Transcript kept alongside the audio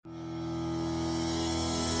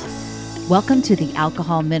Welcome to the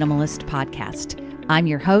Alcohol Minimalist Podcast. I'm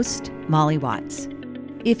your host, Molly Watts.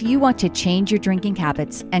 If you want to change your drinking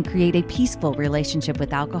habits and create a peaceful relationship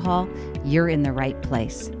with alcohol, you're in the right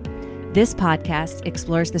place. This podcast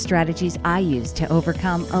explores the strategies I use to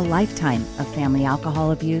overcome a lifetime of family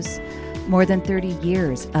alcohol abuse, more than 30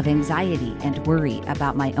 years of anxiety and worry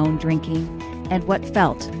about my own drinking, and what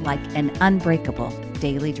felt like an unbreakable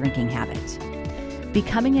daily drinking habit.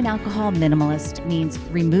 Becoming an alcohol minimalist means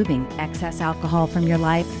removing excess alcohol from your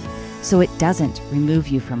life so it doesn't remove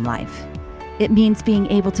you from life. It means being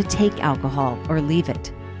able to take alcohol or leave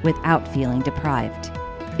it without feeling deprived.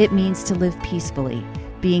 It means to live peacefully,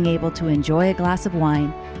 being able to enjoy a glass of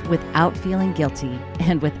wine without feeling guilty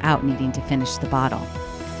and without needing to finish the bottle.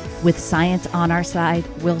 With science on our side,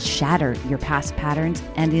 we'll shatter your past patterns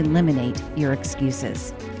and eliminate your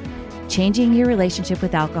excuses. Changing your relationship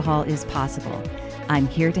with alcohol is possible. I'm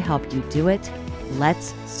here to help you do it.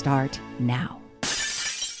 Let's start now.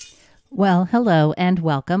 Well, hello and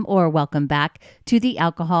welcome or welcome back to the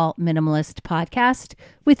Alcohol Minimalist Podcast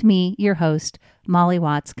with me, your host, Molly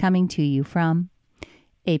Watts, coming to you from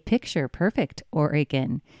a picture-perfect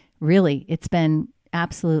Oregon. Really, it's been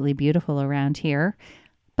absolutely beautiful around here,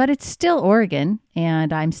 but it's still Oregon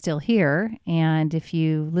and I'm still here. And if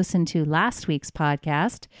you listened to last week's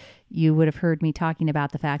podcast, you would have heard me talking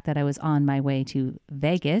about the fact that I was on my way to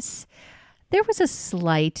Vegas. There was a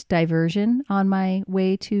slight diversion on my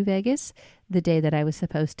way to Vegas. The day that I was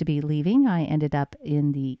supposed to be leaving, I ended up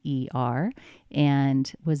in the ER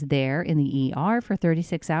and was there in the ER for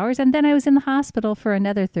 36 hours. And then I was in the hospital for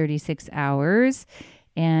another 36 hours.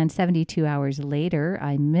 And 72 hours later,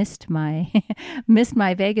 I missed my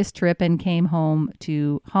Vegas trip and came home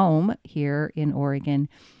here in Oregon,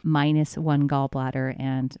 minus one gallbladder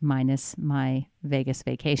and minus my Vegas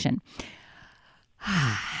vacation.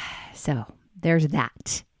 So there's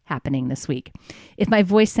that happening this week. If my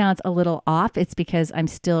voice sounds a little off, it's because I'm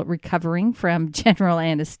still recovering from general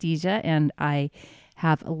anesthesia and I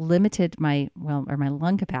have limited my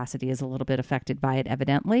lung capacity is a little bit affected by it,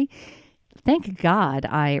 evidently. Thank God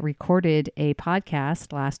I recorded a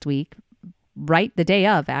podcast last week, right the day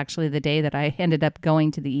that I ended up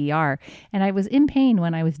going to the ER. And I was in pain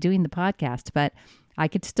when I was doing the podcast, but I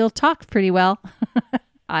could still talk pretty well.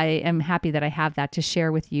 I am happy that I have that to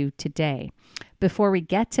share with you today. Before we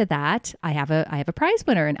get to that, I have a prize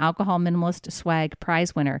winner, an Alcohol Minimalist Swag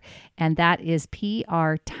prize winner, and that is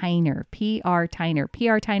PR Tyner. PR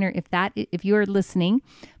Tyner. If you are listening,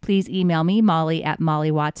 please email me,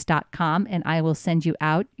 molly@mollywatts.com, and I will send you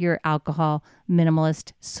out your Alcohol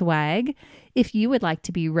Minimalist Swag. If you would like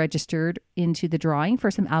to be registered into the drawing for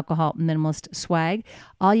some Alcohol Minimalist Swag,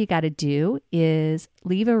 all you got to do is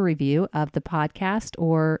leave a review of the podcast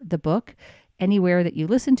or the book anywhere that you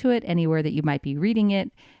listen to it, anywhere that you might be reading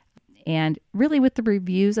it. And really with the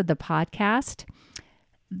reviews of the podcast,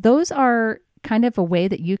 those are kind of a way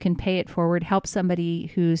that you can pay it forward, help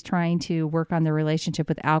somebody who's trying to work on their relationship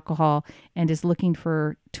with alcohol and is looking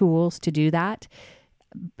for tools to do that.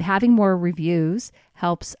 Having more reviews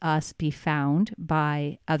helps us be found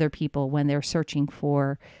by other people when they're searching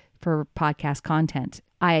for podcast content.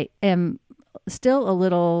 I am still a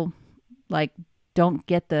little don't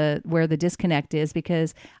get where the disconnect is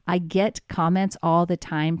because I get comments all the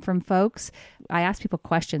time from folks. I ask people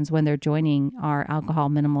questions when they're joining our Alcohol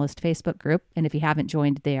Minimalist Facebook group. And if you haven't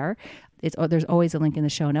joined there's always a link in the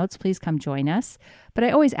show notes. Please come join us. But I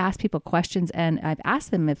always ask people questions and I've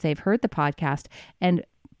asked them if they've heard the podcast. And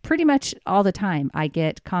pretty much all the time I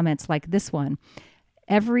get comments like this one.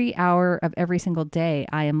 Every hour of every single day,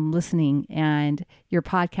 I am listening and your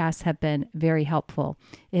podcasts have been very helpful.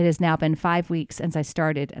 It has now been 5 weeks since I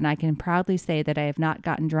started, and I can proudly say that I have not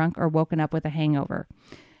gotten drunk or woken up with a hangover.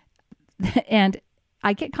 And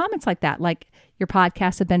I get comments like that, like your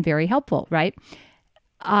podcasts have been very helpful, right?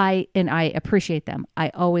 I appreciate them. I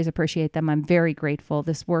always appreciate them. I'm very grateful.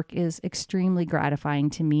 This work is extremely gratifying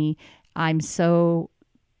to me. I'm so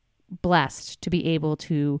blessed to be able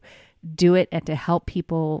to do it and to help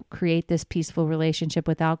people create this peaceful relationship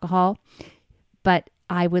with alcohol. But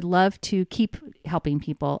I would love to keep helping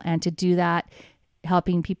people, and to do that,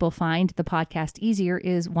 helping people find the podcast easier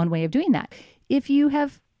is one way of doing that. If you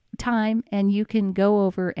have time and you can go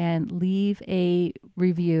over and leave a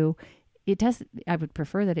review, I would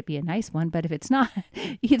prefer that it be a nice one, but if it's not,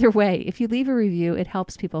 either way, if you leave a review, it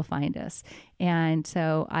helps people find us. And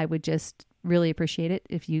so I would just really appreciate it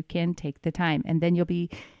if you can take the time, and then you'll be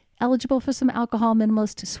eligible for some Alcohol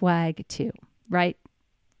Minimalist Swag too, right?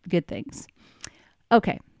 Good things.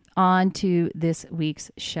 Okay, on to this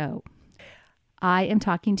week's show. I am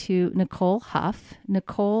talking to Nicole Hough.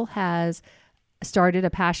 Nicole has started a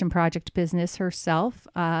passion project business herself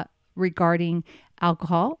regarding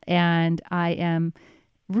alcohol. And I am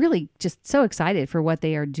really just so excited for what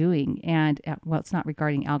they are doing. And well, it's not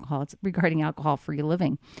regarding alcohol, it's regarding alcohol-free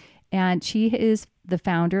living. And she is the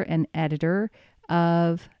founder and editor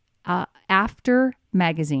of After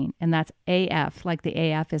Magazine. And that's AF, like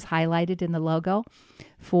the AF is highlighted in the logo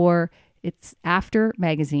for it's After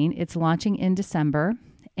Magazine. It's launching in December.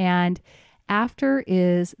 And After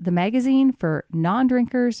is the magazine for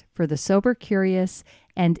non-drinkers, for the sober curious,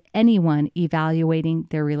 and anyone evaluating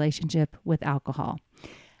their relationship with alcohol.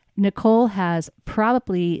 Nicole has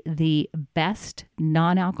probably the best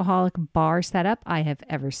non-alcoholic bar setup I have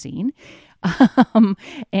ever seen.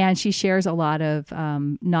 And she shares a lot of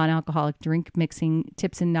non-alcoholic drink mixing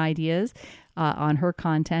tips and ideas on her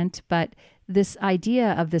content. But this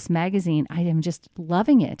idea of this magazine, I am just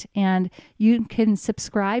loving it. And you can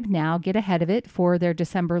subscribe now, get ahead of it for their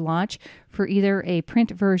December launch for either a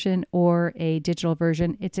print version or a digital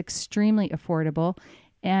version. It's extremely affordable.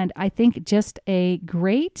 And I think just a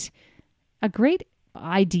great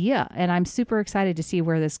idea. And I'm super excited to see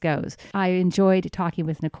where this goes. I enjoyed talking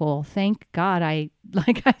with Nicole. Thank God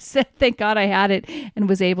like I said, thank God I had it and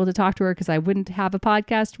was able to talk to her because I wouldn't have a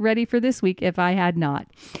podcast ready for this week if I had not.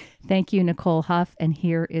 Thank you, Nicole Hough. And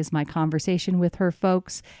here is my conversation with her,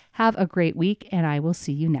 folks. Have a great week, and I will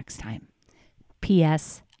see you next time.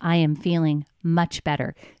 P.S. I am feeling much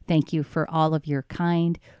better. Thank you for all of your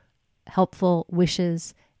kind, helpful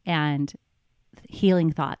wishes and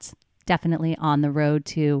healing thoughts. Definitely on the road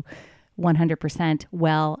to 100%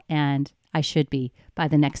 well, and I should be by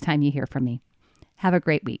the next time you hear from me. Have a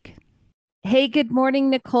great week. Hey, good morning,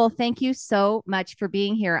 Nicole. Thank you so much for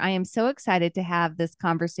being here. I am so excited to have this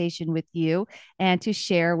conversation with you and to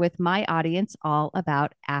share with my audience all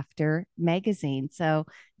about After Magazine. So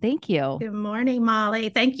thank you. Good morning, Molly.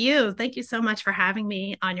 Thank you. Thank you so much for having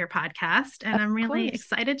me on your podcast. And I'm really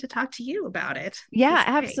excited to talk to you about it.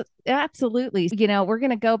 Yeah, absolutely. You know, we're going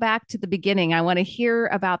to go back to the beginning. I want to hear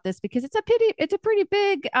about this because it's a pretty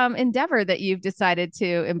big endeavor that you've decided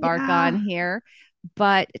to embark on here.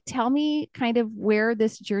 But tell me kind of where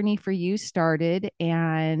this journey for you started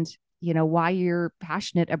and, you know, why you're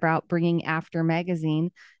passionate about bringing After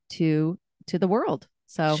Magazine to the world.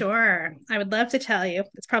 So sure. I would love to tell you.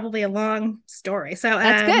 It's probably a long story. So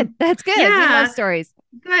that's good. That's good. Yeah, we love stories.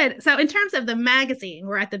 Good. So in terms of the magazine,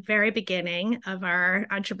 we're at the very beginning of our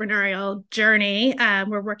entrepreneurial journey.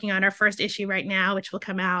 We're working on our first issue right now, which will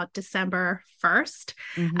come out December 1st.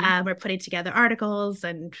 We're putting together articles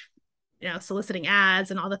and soliciting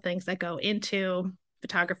ads and all the things that go into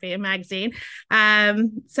photography and magazine.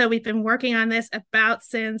 So we've been working on this about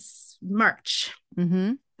since March.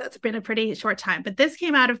 So it's been a pretty short time, but this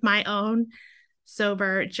came out of my own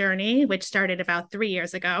sober journey, which started about 3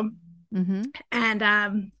 years ago. And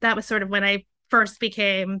that was sort of when I first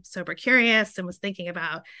became sober curious and was thinking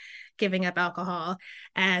about giving up alcohol.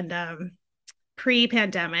 And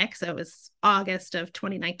pre-pandemic, so it was August of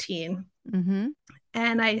 2019.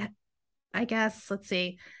 And I guess, let's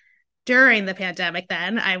see, during the pandemic,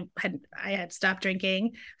 then I had stopped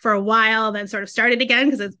drinking for a while, then sort of started again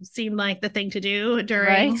because it seemed like the thing to do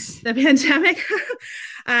during the pandemic.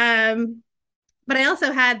 But I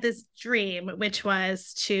also had this dream, which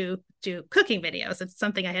was to do cooking videos. It's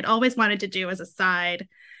something I had always wanted to do as a side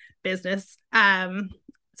business.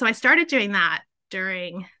 So I started doing that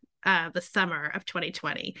during the summer of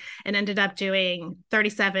 2020 and ended up doing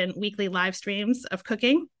 37 weekly live streams of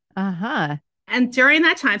cooking. And during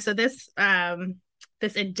that time, so this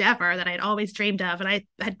endeavor that I had always dreamed of, and I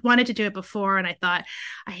had wanted to do it before, and I thought,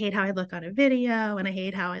 I hate how I look on a video, and I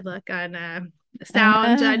hate how I look on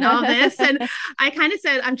sound and all this. And I kind of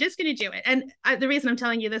said, I'm just going to do it. And the reason I'm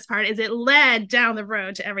telling you this part is it led down the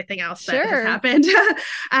road to everything else that has happened.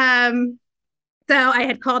 So I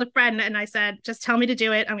had called a friend and I said, just tell me to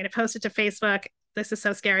do it. I'm going to post it to Facebook. This is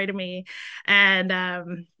so scary to me.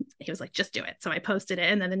 And he was like, just do it. So I posted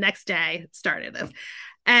it. And then the next day started this.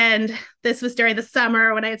 And this was during the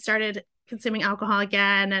summer when I had started consuming alcohol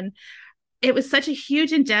again. And it was such a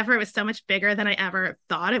huge endeavor. It was so much bigger than I ever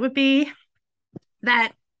thought it would be,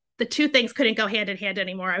 that the two things couldn't go hand in hand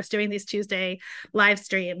anymore. I was doing these Tuesday live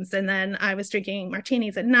streams, and then I was drinking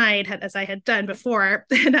martinis at night, as I had done before.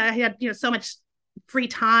 And I had, so much free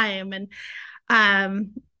time.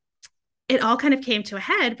 And it all kind of came to a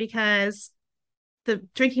head because the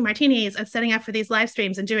drinking martinis and setting up for these live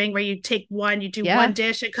streams and doing where you take one, you do one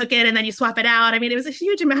dish and cook it, and then you swap it out. I mean, it was a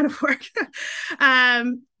huge amount of work.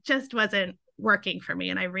 Just wasn't working for me.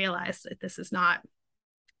 And I realized that this is not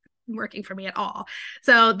working for me at all.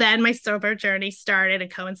 So then my sober journey started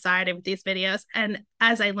and coincided with these videos. And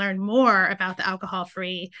as I learned more about the alcohol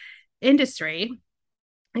free industry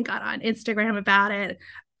and got on Instagram about it,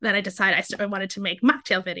 then I decided I wanted to make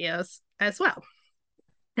mocktail videos as well.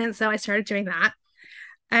 And so I started doing that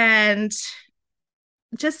and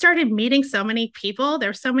just started meeting so many people. There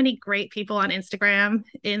were so many great people on Instagram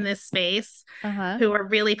in this space who are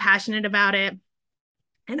really passionate about it.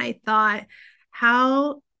 And I thought,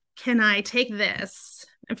 how can I take this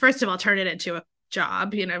and first of all turn it into a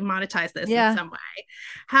job, monetize this in some way?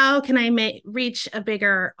 How can I reach a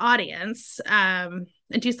bigger audience and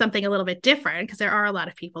do something a little bit different? Because there are a lot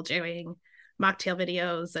of people doing mocktail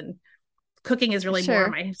videos, and cooking is really more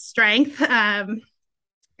my strength.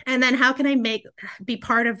 And then how can I be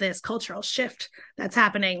part of this cultural shift that's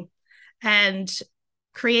happening and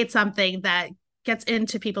create something that gets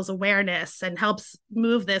into people's awareness and helps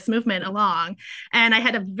move this movement along? And I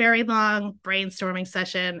had a very long brainstorming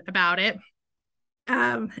session about it.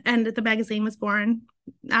 And the magazine was born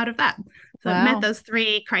out of that. So it met those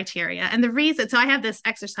 3 criteria. And the reason, so I have this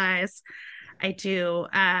exercise I do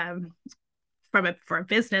for a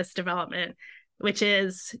business development, which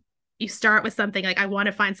is you start with something like, I want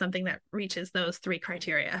to find something that reaches those 3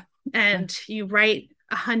 criteria. And you write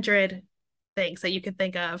 100 things that you could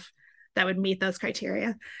think of that would meet those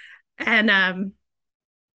criteria. And,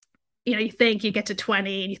 you think you get to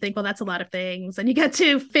 20 and you think, well, that's a lot of things. And you get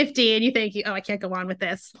to 50 and you think, oh, I can't go on with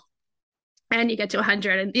this. And you get to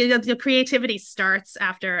 100, and the creativity starts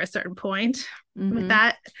after a certain point with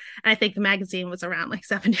that. And I think the magazine was around like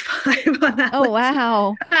 75 on that list.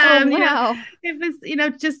 Wow. It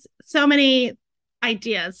was, just so many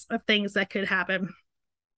ideas of things that could happen.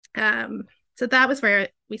 So that was where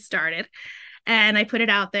we started. And I put it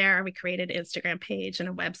out there. We created an Instagram page and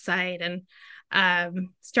a website, and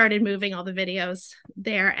started moving all the videos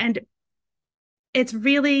there. And it's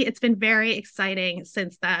been very exciting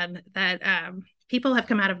since then that people have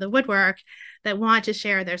come out of the woodwork that want to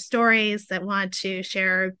share their stories, that want to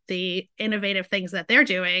share the innovative things that they're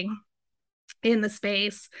doing in the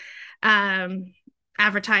space.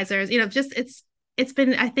 Advertisers, it's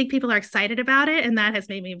been, I think people are excited about it, and that has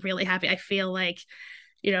made me really happy. I feel like,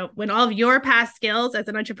 when all of your past skills as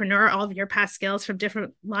an entrepreneur, all of your past skills from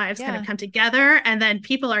different lives kind of come together, and then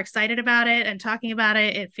people are excited about it and talking about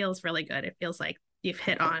it, it feels really good. It feels like you've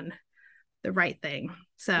hit on the right thing.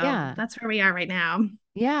 So that's where we are right now.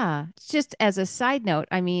 Yeah. Just as a side note,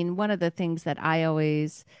 I mean, one of the things that I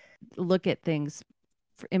always look at things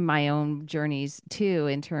in my own journeys too,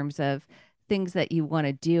 in terms of things that you want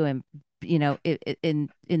to do, and in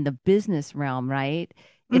the business realm, right?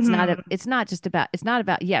 It's not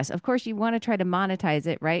about, yes, of course you want to try to monetize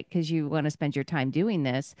it, right? Because you want to spend your time doing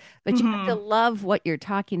this, but you have to love what you're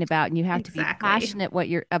talking about, and you have to be passionate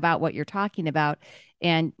about what you're talking about.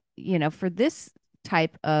 And, for this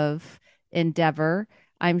type of endeavor,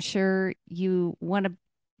 I'm sure you want to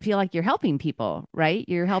feel like you're helping people, right?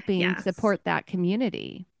 You're helping support that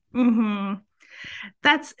community.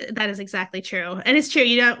 That is exactly true. And it's true.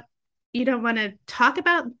 You don't want to talk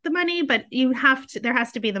about the money, but there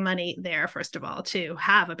has to be the money there, first of all, to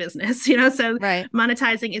have a business, so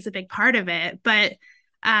monetizing is a big part of it. But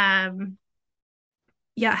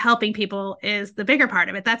helping people is the bigger part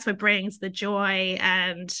of it. That's what brings the joy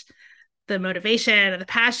and the motivation and the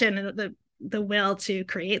passion and the will to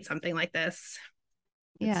create something like this.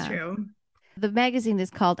 It's true. The magazine is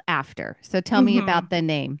called After. So tell me about the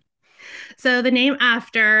name. So the name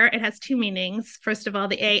After, it has 2 meanings. First of all,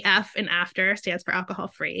 the AF in After stands for alcohol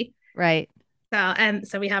free. Right.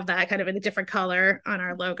 So we have that kind of in a different color on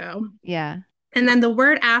our logo. Yeah. And then the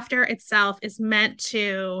word after itself is meant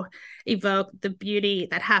to evoke the beauty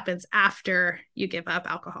that happens after you give up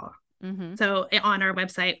alcohol. So on our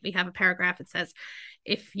website, we have a paragraph that says,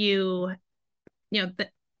 if you've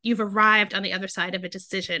arrived on the other side of a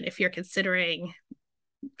decision, if you're considering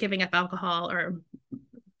giving up alcohol or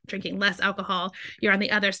drinking less alcohol, you're on the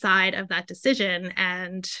other side of that decision,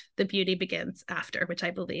 and the beauty begins after, which I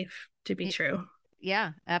believe to be true.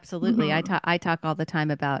 Yeah, absolutely. I talk all the time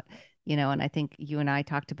about, and I think you and I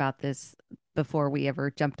talked about this before we ever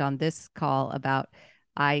jumped on this call, about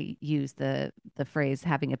I use the phrase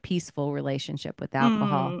having a peaceful relationship with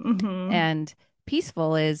alcohol. And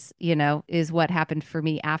peaceful is what happened for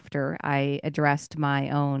me after I addressed my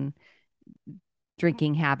own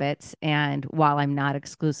drinking habits. And while I'm not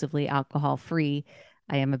exclusively alcohol free,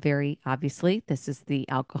 I am obviously, this is the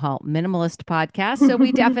alcohol minimalist podcast. So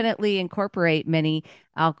we definitely incorporate many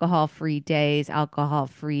alcohol free days, alcohol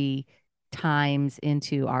free times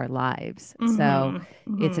into our lives. So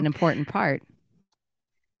it's an important part.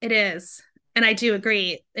 It is. And I do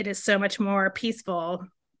agree, it is so much more peaceful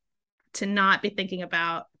to not be thinking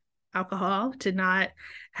about alcohol, to not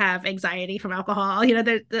have anxiety from alcohol.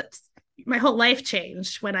 That's my whole life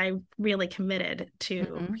changed when I really committed to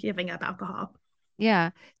Mhm. giving up alcohol.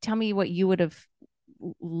 Yeah. Tell me what you would have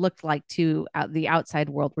looked like to the outside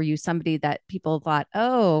world. Were you somebody that people thought,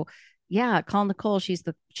 oh, yeah, call Nicole, she's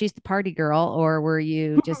the party girl, or were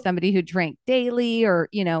you just somebody who drank daily, or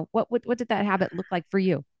what did that habit look like for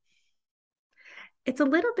you? It's a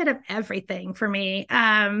little bit of everything for me.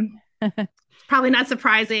 Probably not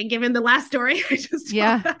surprising given the last story I just told.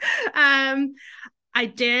 Yeah. I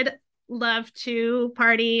did love to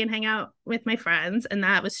party and hang out with my friends, and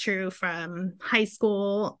that was true from high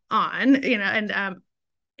school on. And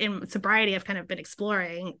in sobriety, I've kind of been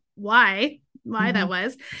exploring why Hmm. that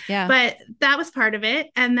was, Yeah. but that was part of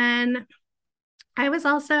it. And then I was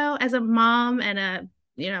also, as a mom and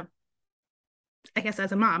I guess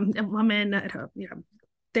as a mom, a woman,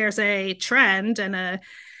 there's a trend and a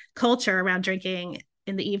culture around drinking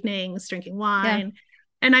in the evenings, drinking Yeah. wine.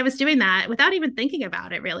 And I was doing that without even thinking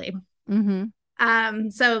about it really. Hmm.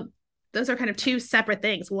 So those are kind of two separate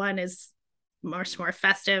things. One is much more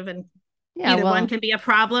festive, and Yeah. either one Well, can be a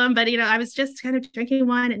problem, but I was just kind of drinking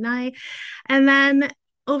wine at night. And then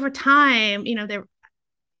over time,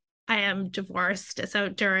 I am divorced. So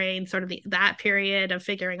during sort of that period of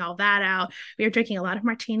figuring all that out, we were drinking a lot of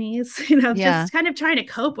martinis, yeah. just kind of trying to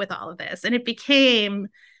cope with all of this. And it became,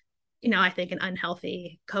 I think, an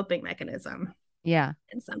unhealthy coping mechanism Yeah.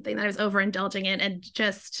 and something that I was overindulging in. And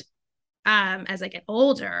just as I get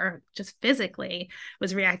older, just physically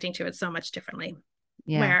was reacting to it so much differently.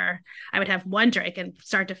 Yeah. Where I would have one drink and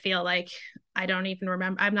start to feel like I don't even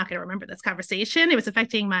remember, I'm not going to remember this conversation. It was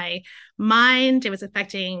affecting my mind. It was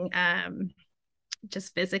affecting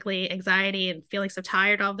just physically anxiety and feeling so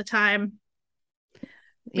tired all the time.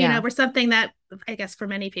 Yeah. We're something that I guess for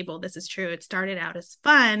many people, this is true. It started out as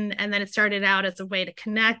fun, and then it started out as a way to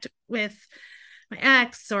connect with my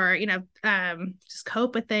ex, or, just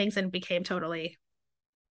cope with things, and became totally,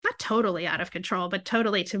 not totally out of control, but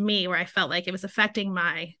totally, to me, where I felt like it was affecting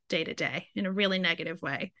my day to day in a really negative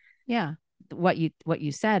way. Yeah. What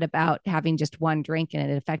you said about having just one drink and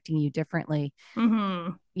it affecting you differently,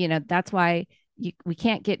 Mm-hmm. that's why we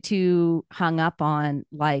can't get too hung up on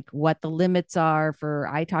like what the limits are for.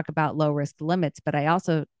 I talk about low risk limits, but I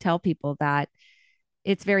also tell people that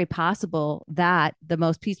it's very possible that the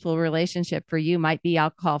most peaceful relationship for you might be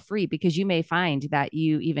alcohol free, because you may find that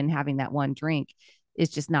you even having that one drink is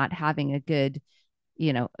just not having a good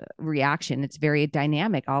reaction. It's very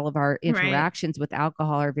dynamic. All of our Right. interactions with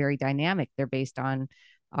alcohol are very dynamic. They're based on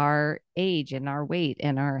our age and our weight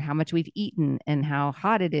and our how much we've eaten and how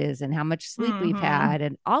hot it is and how much sleep we've Mm-hmm. had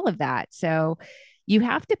and all of that. So you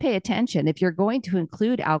have to pay attention if you're going to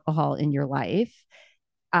include alcohol in your life.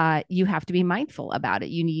 You have to be mindful about it.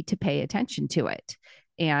 You need to pay attention to it.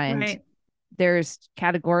 And Right. there's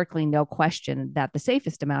categorically no question that the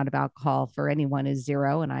safest amount of alcohol for anyone is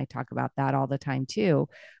zero. And I talk about that all the time too.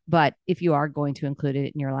 But if you are going to include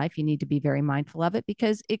it in your life, you need to be very mindful of it,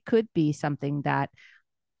 because it could be something that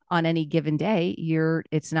on any given day, you're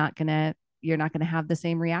not going to have the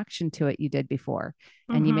same reaction to it you did before.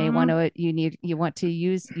 And you may want Mm-hmm. to, you want to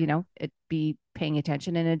use, it, be paying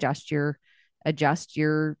attention and adjust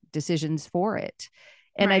your decisions for it.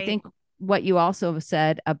 And I Right. think what you also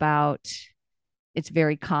said about, it's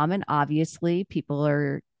very common. Obviously, people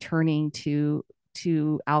are turning to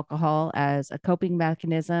alcohol as a coping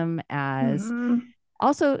mechanism, as Mm-hmm.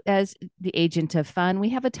 also as the agent of fun. We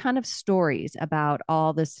have a ton of stories about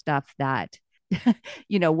all the stuff that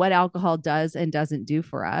what alcohol does and doesn't do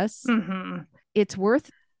for us. Mm-hmm. It's worth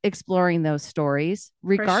exploring those stories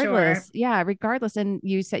For sure. regardless. Yeah, regardless. And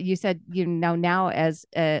you said now as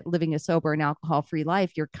living a sober and alcohol free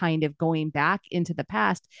life, you're kind of going back into the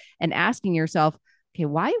past and asking yourself, okay,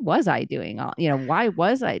 why was I doing all, why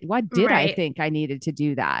did I Right. think I needed to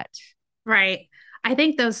do that? Right. I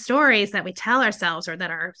think those stories that we tell ourselves, or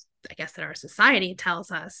that I guess that our society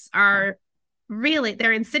tells us, Yeah. are really,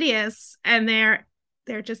 they're insidious, and they're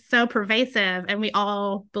just so pervasive, and we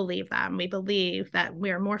all believe them. We believe that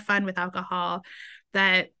we're more fun with alcohol,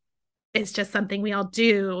 that it's just something we all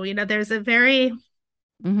do. There's a very,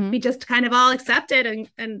 Mm-hmm. we just kind of all accept it,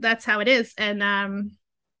 and that's how it is. And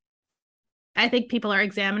I think people are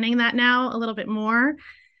examining that now a little bit more,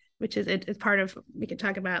 which is it's part of, we could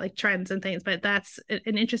talk about like trends and things, but that's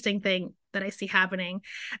an interesting thing that I see happening.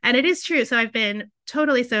 And it is true. So I've been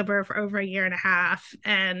totally sober for over a year and a half,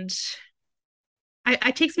 and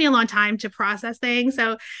it takes me a long time to process things.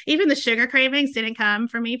 So even the sugar cravings didn't come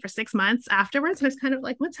for me for 6 months afterwards. I was kind of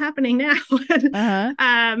like, what's happening now? Uh-huh.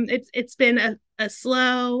 It's been a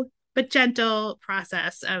slow but gentle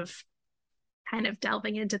process of kind of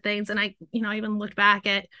delving into things. And I, even looked back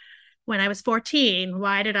at when I was 14,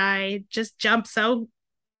 why did I just jump so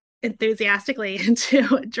enthusiastically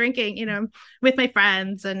into drinking, with my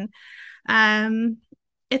friends? And um,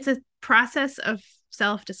 it's a process of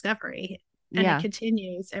self-discovery, and it Yeah.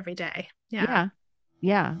 continues every day. Yeah. Yeah.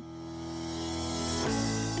 Yeah.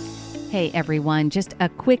 Hey everyone, just a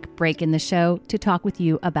quick break in the show to talk with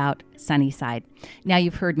you about Sunnyside. Now,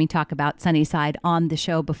 you've heard me talk about Sunnyside on the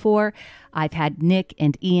show before. I've had Nick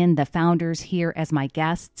and Ian, the founders, here as my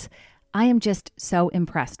guests. I am just so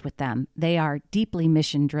impressed with them. They are deeply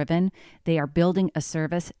mission driven. They are building a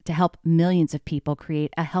service to help millions of people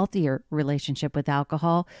create a healthier relationship with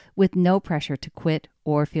alcohol with no pressure to quit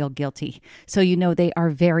or feel guilty. So they are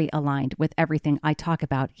very aligned with everything I talk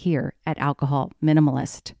about here at Alcohol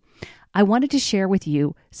Minimalist. I wanted to share with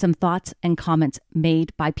you some thoughts and comments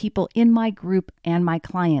made by people in my group and my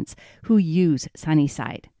clients who use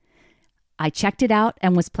Sunnyside. I checked it out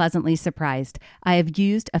and was pleasantly surprised. I have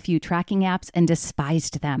used a few tracking apps and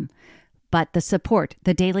despised them. But the support,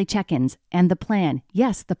 the daily check-ins, and the plan,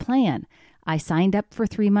 yes, the plan. I signed up for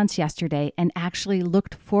 3 months yesterday and actually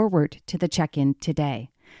looked forward to the check-in today.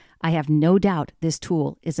 I have no doubt this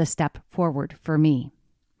tool is a step forward for me.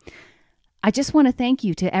 I just want to thank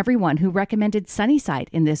you to everyone who recommended Sunnyside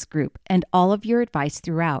in this group and all of your advice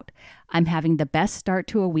throughout. I'm having the best start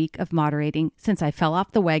to a week of moderating since I fell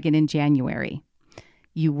off the wagon in January.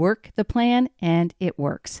 You work the plan and it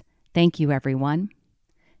works. Thank you, everyone.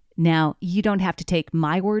 Now, you don't have to take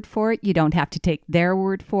my word for it. You don't have to take their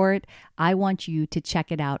word for it. I want you to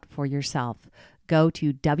check it out for yourself. Go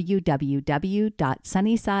to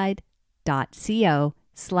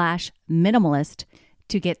www.sunnyside.co/minimalist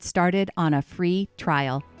to get started on a free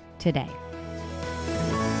trial today.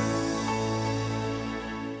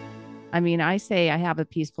 I mean, I say I have a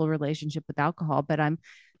peaceful relationship with alcohol, but I'm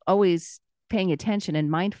always paying attention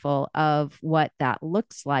and mindful of what that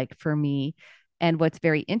looks like for me. And what's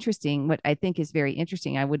very interesting, what I think is very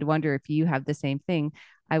interesting, I would wonder if you have the same thing.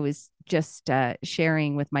 I was just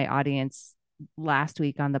sharing with my audience last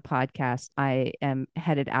week on the podcast. I am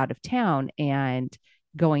headed out of town and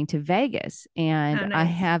going to Vegas. And Oh, I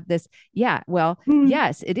nice. have this, yes,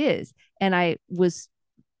 it is. And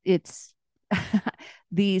it's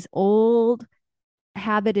these old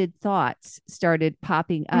habited thoughts started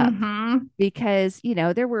popping up because,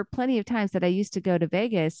 there were plenty of times that I used to go to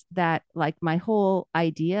Vegas that like my whole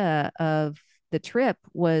idea of the trip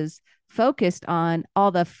was focused on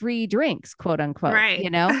all the free drinks, quote unquote,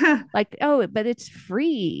 Right. like, oh, but it's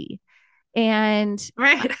free. And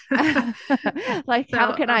Right. like, So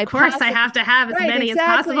how can of I course I possibly, have to have as right, many as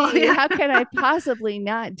possible. exactly. Yeah. How can I possibly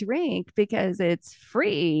not drink because it's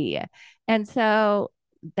free? And so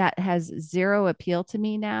that has zero appeal to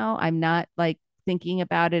me now. I'm not like thinking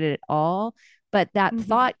about it at all. But that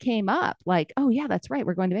thought came up like, oh, yeah, that's right.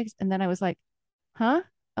 We're going to Vegas. And then I was like, huh?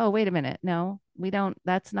 Oh, wait a minute. No, we don't.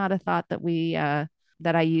 That's not a thought that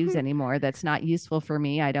I use anymore. That's not useful for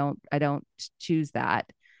me. I don't choose that.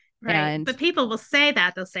 Right. And But people will say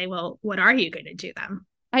that. They'll say, well, what are you going to do then?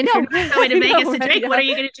 I If you're know, not going to I Vegas know, to right? drink, what Yeah. are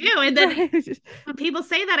you going to do? And then Right. when people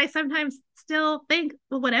say that, I sometimes still think,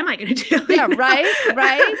 well, what am I going to do? Yeah, right,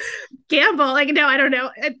 right. Gamble. Like, no, I don't know.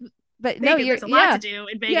 But no, Vegas, you're, there's a lot to yeah, do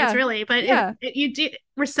in Vegas, yeah, really. But yeah. you do,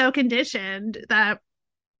 we're so conditioned that,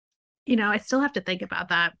 I still have to think about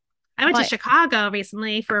that. I went to Well, Chicago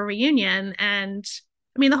recently for a reunion, and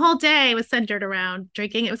I mean, the whole day was centered around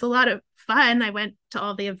drinking. It was a lot of fun. I went to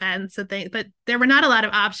all the events and things, but there were not a lot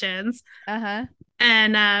of options. uh-huh.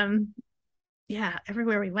 And yeah,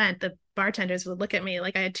 everywhere we went, the bartenders would look at me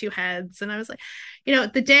like I had two heads. And I was like,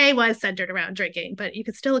 the day was centered around drinking, but you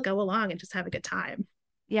could still go along and just have a good time.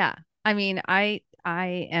 Yeah. I mean, I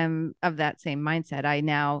am of that same mindset. I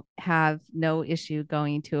now have no issue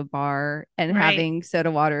going to a bar and Right. having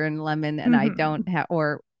soda water and lemon, and I don't have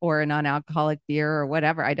or a non-alcoholic beer or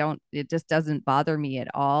whatever. I don't, it just doesn't bother me at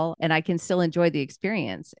all. And I can still enjoy the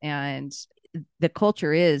experience. And the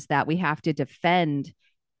culture is that we have to defend,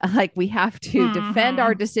 like we have to defend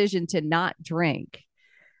our decision to not drink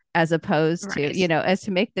as opposed to, Right. as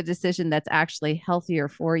to make the decision that's actually healthier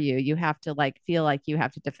for you. You have to like feel like you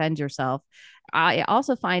have to defend yourself. I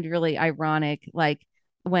also find really ironic, like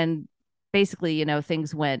when basically,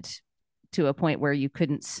 things went to a point where you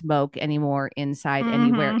couldn't smoke anymore inside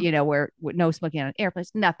anywhere, where no smoking on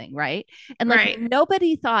airplanes, nothing. Right. And like Right.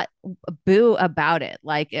 nobody thought boo about it.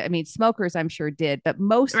 Like, I mean, smokers, I'm sure did, but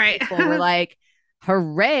most Right. people were like,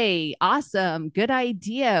 hooray, awesome, good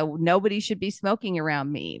idea. Nobody should be smoking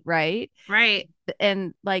around me, right? Right.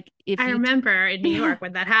 And like if I you remember in New yeah, York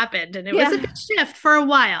when that happened, and it was a yeah, big shift for a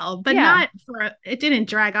while, but yeah, not for, it didn't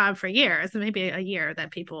drag on for years, maybe a year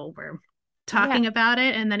that people were yeah, talking about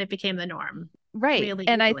it, and then it became the norm right. really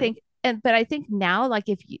And I easily. think but I think now like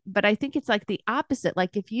if you but I think it's like the opposite.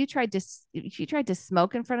 Like if you tried to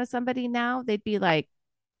smoke in front of somebody now, they'd be like,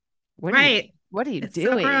 Right. what are you It's so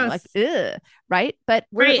doing? Like, gross. ugh, right? But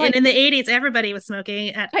we're Right. And like, in the 80s, everybody was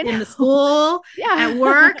smoking I in the know. school, at Yeah.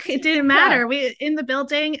 work. It didn't Yeah. matter. We in the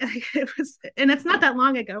building. It was, and it's not that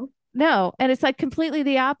long ago. No. And it's like completely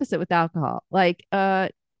the opposite with alcohol. Like,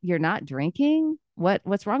 you're not drinking.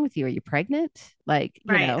 What's wrong with you? Are you pregnant? Like,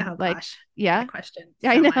 Right. Oh like, gosh. yeah. That question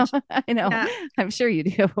I so know. much. I know. Yeah. I'm sure you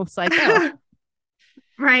do. It's like, oh,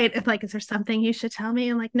 Right. It's like, is there something you should tell me?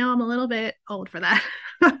 I'm like, no, I'm a little bit old for that.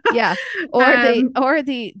 yeah. um, Or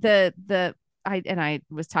the I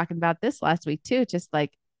was talking about this last week too, just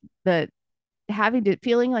like the having to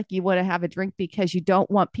feeling like you want to have a drink because you don't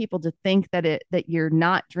want people to think that you're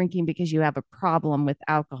not drinking because you have a problem with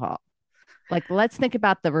alcohol. Like let's think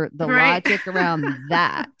about the right. logic around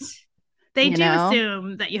that, They you do know?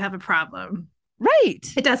 assume that you have a problem. Right.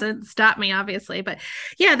 It doesn't stop me, obviously. But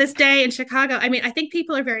yeah, this day in Chicago, I mean, I think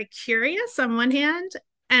people are very curious on one hand,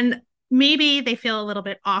 and maybe they feel a little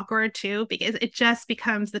bit awkward too, because it just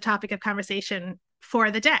becomes the topic of conversation for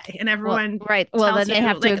the day. And Well, everyone right. Well, tells then they you,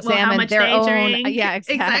 have to like, well, how examine much their they own. drink. Yeah,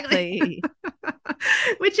 Exactly. exactly.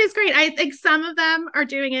 Which is great. I think some of them are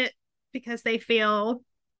doing it because they feel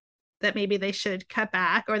that maybe they should cut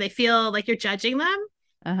back, or they feel like you're judging them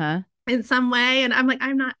Uh-huh. in some way. And I'm like,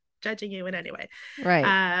 I'm not judging you in any way. Right.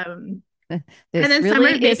 Um, and This then some really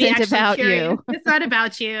are maybe isn't actually about curious. you. It's not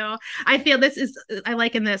about you. I feel this is, I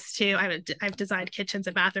liken this to, I've designed kitchens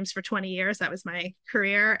and bathrooms for 20 years. That was my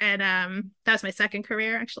career. And that was my second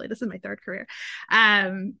career. Actually, this is my third career.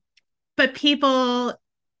 But people,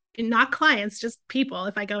 not clients, just people,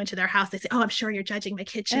 if I go into their house, they say, oh, I'm sure you're judging my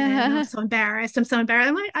kitchen. Oh, I'm so embarrassed. I'm so embarrassed.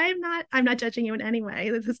 I'm like, I'm not judging you in any way.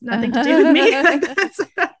 This has nothing to do with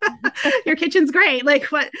me. Your kitchen's great. Like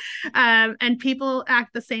what? And people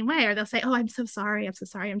act the same way, or they'll say, oh, I'm so sorry. I'm so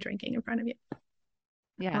sorry. I'm drinking in front of you. I'm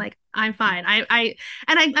Yeah. like, I'm fine.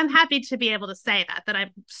 I'm happy to be able to say that I'm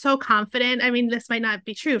so confident. I mean, this might not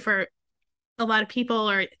be true for a lot of people,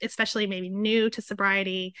 or especially maybe new to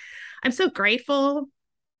sobriety. I'm so grateful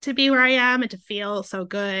to be where I am and to feel so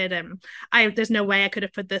good. And there's no way I could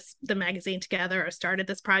have put the magazine together or started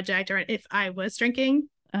this project, or if I was drinking.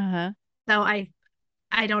 Uh-huh. So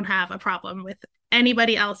I don't have a problem with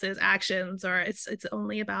anybody else's actions, or it's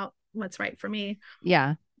only about what's right for me.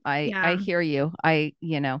 Yeah. I Yeah. hear you. I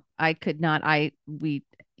could not we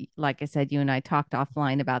like I said, you and I talked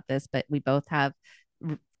offline about this, but we both have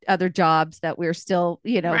other jobs that we're still,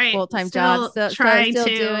 Right. full-time jobs. Still So trying still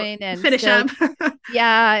to doing and finish still up.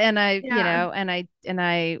 yeah, and I, Yeah. and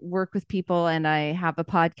I work with people and I have a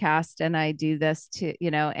podcast and I do this to,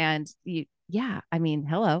 and you yeah, I mean,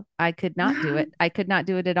 hello. I could not do it. I could not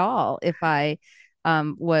do it at all if I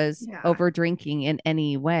was Yeah. over drinking in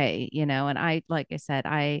any way, and I like I said,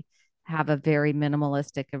 I have a very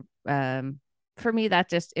minimalistic for me that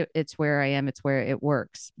just it's where I am, it's where it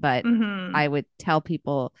works. But Mm-hmm. I would tell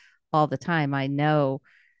people all the time, I know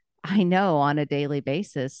on a daily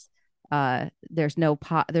basis, there's no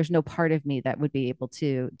part of me that would be able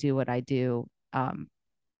to do what I do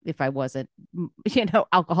if I wasn't,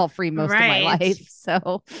 alcohol free most of my Right. life.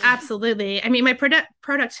 So Absolutely. I mean, my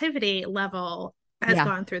productivity level has yeah,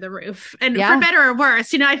 gone through the roof, and for yeah, better or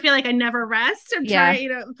worse. I feel like I never rest. I'm yeah,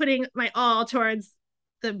 trying, putting my all towards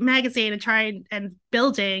the magazine and trying and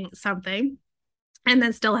building something, and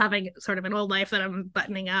then still having sort of an old life that I'm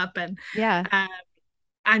buttoning up. And yeah, uh,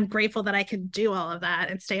 I'm grateful that I can do all of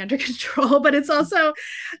that and stay under control. But it's also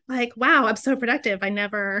like, wow, I'm so productive. I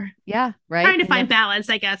never yeah, right. trying to You know, find balance,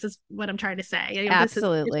 I guess, is what I'm trying to say. This is,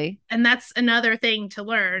 absolutely. and that's another thing to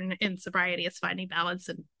learn in sobriety, is finding balance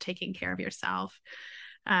and taking care of yourself.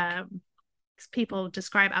 Um, People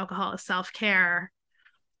describe alcohol as self-care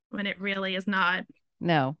when it really is not.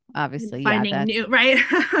 No, obviously, yeah, Finding that's new, right?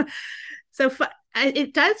 So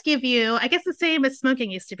it does give you, I guess, the same as smoking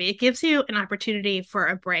used to be. It gives you an opportunity for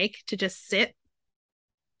a break to just sit.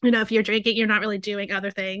 If you're drinking, you're not really doing other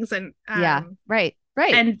things, yeah, right,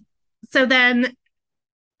 right. and so then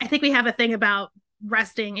I think we have a thing about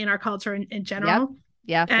resting in our culture in Yep. general.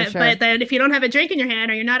 Yeah, for But sure. then if you don't have a drink in your hand,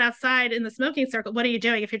 or you're not outside in the smoking circle, what are you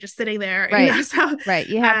doing if you're just sitting there? Right. So Right.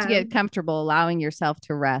 You have to get comfortable allowing yourself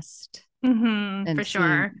to rest and for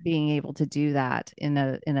sure. being able to do that in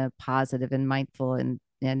a positive and mindful and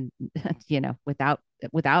and without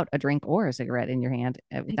a drink or a cigarette in your hand,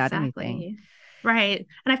 without anything. Exactly. Right.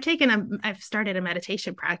 And I've started a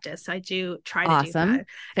meditation practice. So I do try to do Awesome. that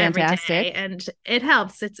every day, Fantastic. and it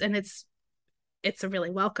helps. It's a really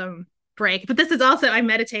welcome break. But this is also, I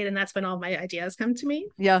meditate, and that's when all my ideas come to me.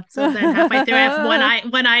 Yeah. So then halfway through, I have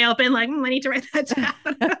one eye open, like, I need to write that down.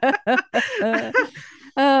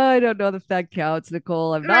 I don't know if that counts,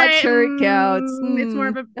 Nicole. I'm not Right. sure it counts. It's more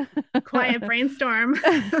of a quiet brainstorm.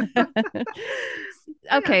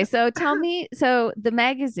 Okay, Yeah. so tell me, so the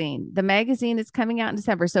magazine is coming out in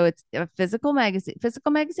December. So it's a physical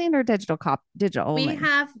magazine or digital We only?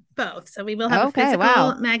 have both. So we will have a Okay, wow.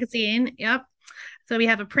 physical magazine. Yep. So we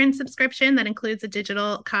have a print subscription that includes a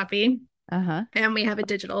digital copy, Uh-huh. and we have a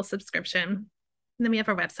digital subscription. And then we have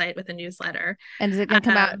our website with a newsletter. And is it going to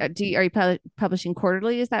come out? Um, Are you publishing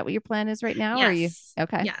quarterly? Is that what your plan is right now? Or are you yes,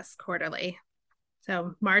 okay? yes, quarterly.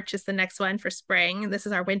 So March is the next one for spring. This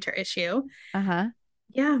is our winter issue. Uh-huh.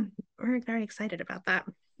 Yeah, we're very excited about that.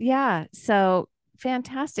 Yeah. So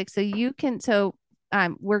fantastic.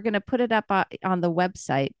 We're going to put it up on the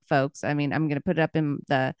website, folks. I mean, I'm going to put it up in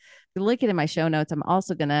link it in my show notes. I'm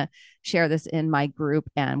also going to share this in my group,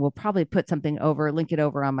 and we'll probably link it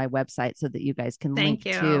over on my website so that you guys can Thank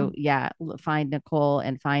link to, you. find Nicole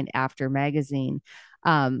and find After Magazine.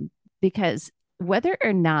 Because whether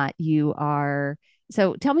or not you are,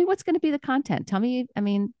 so tell me what's going to be the content. Tell me, I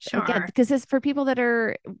mean, again, Sure. because it's for people that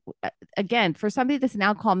are, again, for somebody that's an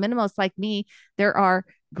alcohol minimalist like me, there are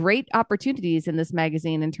great opportunities in this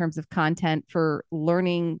magazine in terms of content for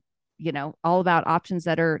learning, all about options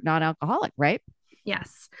that are non-alcoholic, right?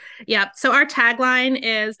 Yes. Yeah. So our tagline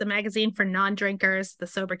is the magazine for non-drinkers, the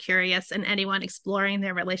sober curious, and anyone exploring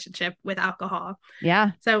their relationship with alcohol.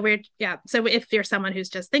 Yeah. So if you're someone who's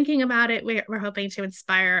just thinking about it, we're hoping to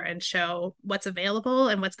inspire and show what's available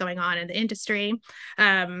and what's going on in the industry.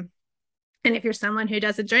 And if you're someone who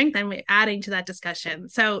doesn't drink, then we're adding to that discussion.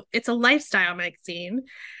 So it's a lifestyle magazine,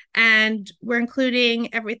 and we're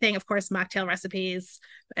including everything, of course, mocktail recipes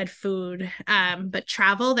and food, but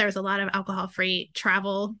travel. There's a lot of alcohol-free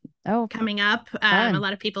travel Oh, coming up. A fun.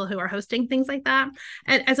 lot of people who are hosting things like that,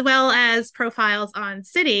 and as well as profiles on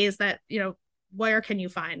cities that, where can you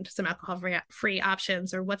find some alcohol-free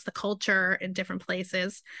options, or what's the culture in different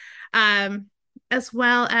places, as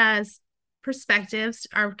well as perspectives.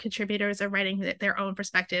 Our contributors are writing their own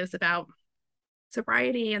perspectives about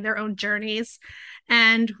sobriety and their own journeys.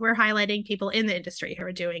 And we're highlighting people in the industry who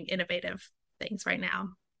are doing innovative things right now,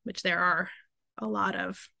 which there are a lot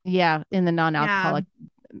of. Yeah. In the Yeah, non-alcoholic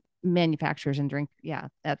manufacturers and drink. Yeah.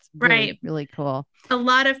 That's really, right. really cool. A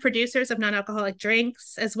lot of producers of non-alcoholic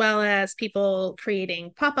drinks, as well as people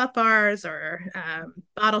creating pop-up bars or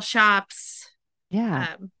bottle shops,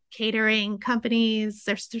 Yeah. catering companies.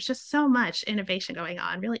 There's just so much innovation going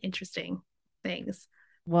on, really interesting things.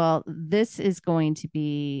 Well, this is going to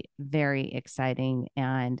be very exciting.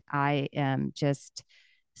 And I am just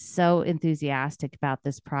so enthusiastic about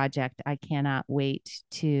this project. I cannot wait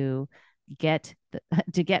to get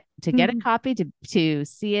to get a copy, to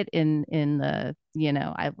see it in the,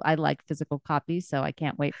 I like physical copies, so I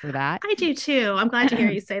can't wait for that. I do too. I'm glad to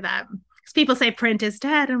hear you say that. Because people say print is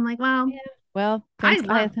dead. I'm like, well, Yeah. Well, I print,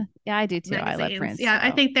 love yeah, I do too. I love magazines. print. Yeah, I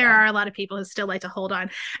So think there yeah. are a lot of people who still like to hold on.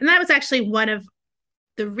 And that was actually one of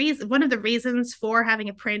the reasons for having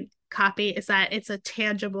a print copy, is that it's a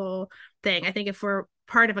tangible thing. I think if we're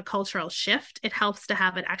part of a cultural shift, it helps to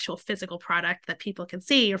have an actual physical product that people can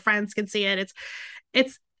see, your friends can see it.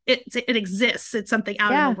 It exists. It's something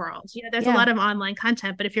out in the Yeah. world. There's a Yeah. lot of online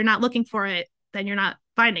content, but if you're not looking for it, then you're not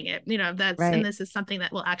finding it. And Right. this is something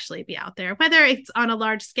that will actually be out there, whether it's on a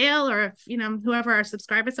large scale or if, whoever our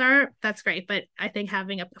subscribers are, that's great. But I think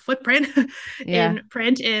having a footprint Yeah. in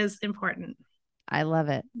print is important. I love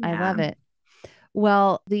it. I Yeah. love it.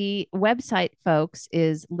 Well, the website, folks,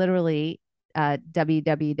 is literally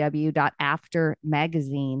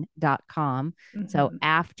www.aftermagazine.com. So Mm-hmm.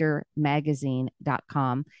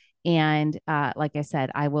 aftermagazine.com. And like I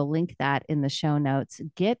said, I will link that in the show notes.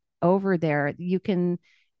 Get over there.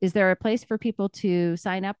 Is there a place for people to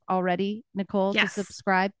sign up already, Nicole, to Yes.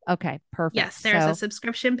 subscribe? Okay, perfect. Yes, there's a So,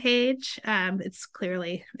 subscription page. It's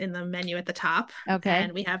clearly in the menu at the top. okay.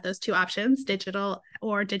 And we have those two options, digital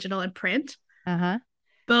and print. Uh-huh.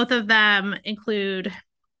 Both of them include,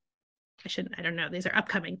 I don't know, these are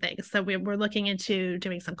upcoming things. So we're looking into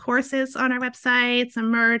doing some courses on our website, some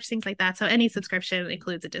merch, things like that. So any subscription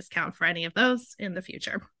includes a discount for any of those in the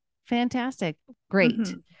future. Fantastic. Great.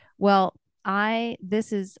 Mm-hmm. Well,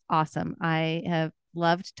 this is awesome. I have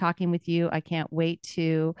loved talking with you. I can't wait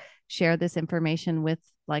to share this information with,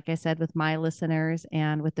 like I said, with my listeners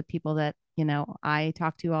and with the people that, I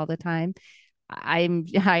talk to all the time.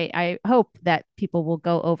 I hope that people will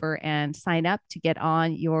go over and sign up to get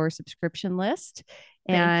on your subscription list.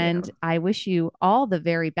 And I wish you all the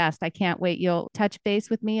very best. I can't wait. You'll touch base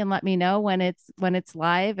with me and let me know when it's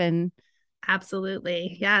live. And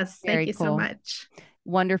absolutely. Yes. Thank you so much.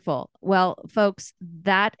 Wonderful. Well, folks,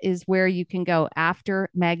 that is where you can go,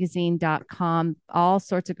 aftermagazine.com. All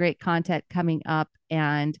sorts of great content coming up,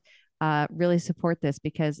 and really support this,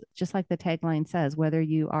 because just like the tagline says, whether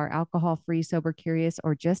you are alcohol-free, sober, curious,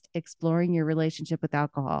 or just exploring your relationship with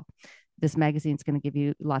alcohol, this magazine is going to give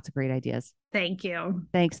you lots of great ideas. Thank you.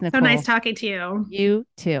 Thanks, Nicole. So nice talking to you. You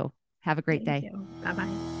too. Have a great day. Bye-bye.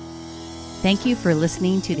 Thank you for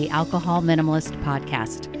listening to the Alcohol Minimalist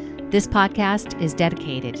Podcast. This podcast is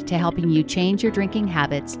dedicated to helping you change your drinking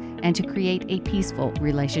habits and to create a peaceful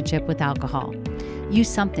relationship with alcohol. Use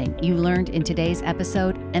something you learned in today's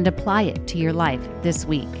episode and apply it to your life this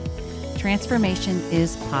week. Transformation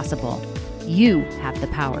is possible. You have the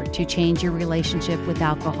power to change your relationship with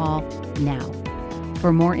alcohol now.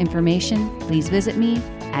 For more information, please visit me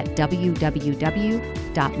at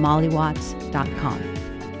www.mollywatts.com.